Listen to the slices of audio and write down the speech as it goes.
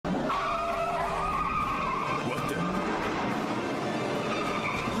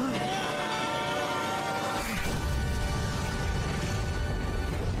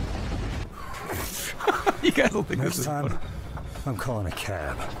You guys will think Next this is time, funny. I'm calling a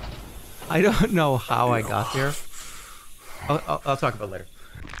cab. I don't know how I got there. I'll talk about it later.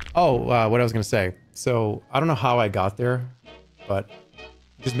 Oh, what I was gonna say. So I don't know how I got there, but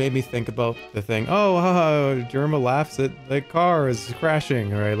it just made me think about the thing. Oh, Jerma laughs at the car is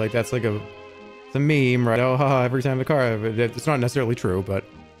crashing, right? Like that's like it's a meme, right? Oh, every time the car. It's not necessarily true, but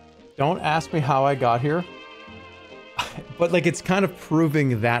don't ask me how I got here. But like it's kind of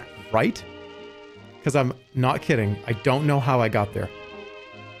proving that right, because I'm not kidding. I don't know how I got there,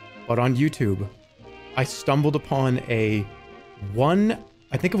 but on YouTube, I stumbled upon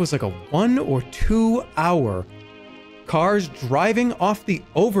I think it was like a 1 or 2 hour cars driving off the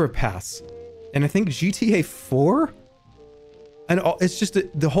overpass. And I think GTA 4? And it's just,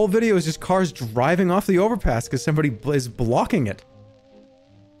 the whole video is just cars driving off the overpass because somebody is blocking it.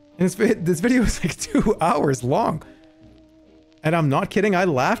 And this video is like 2 hours long. And I'm not kidding, I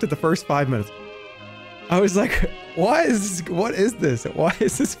laughed at the first 5 minutes. I was like, what is this? Why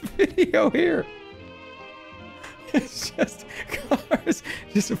is this video here? It's just cars,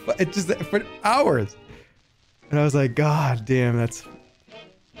 just for hours. And I was like, God damn,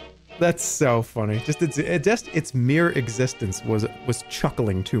 that's so funny. Just its mere existence was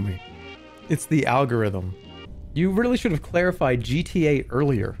chuckling to me. It's the algorithm. You really should have clarified GTA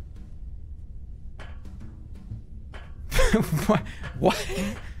earlier. What?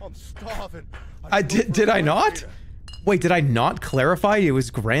 I'm starving. Did I not? Wait, did I not clarify it was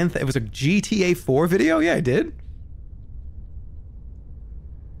it was a GTA 4 video? Yeah, I did.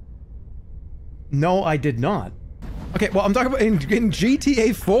 No, I did not. Okay, well, I'm talking about in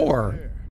GTA 4.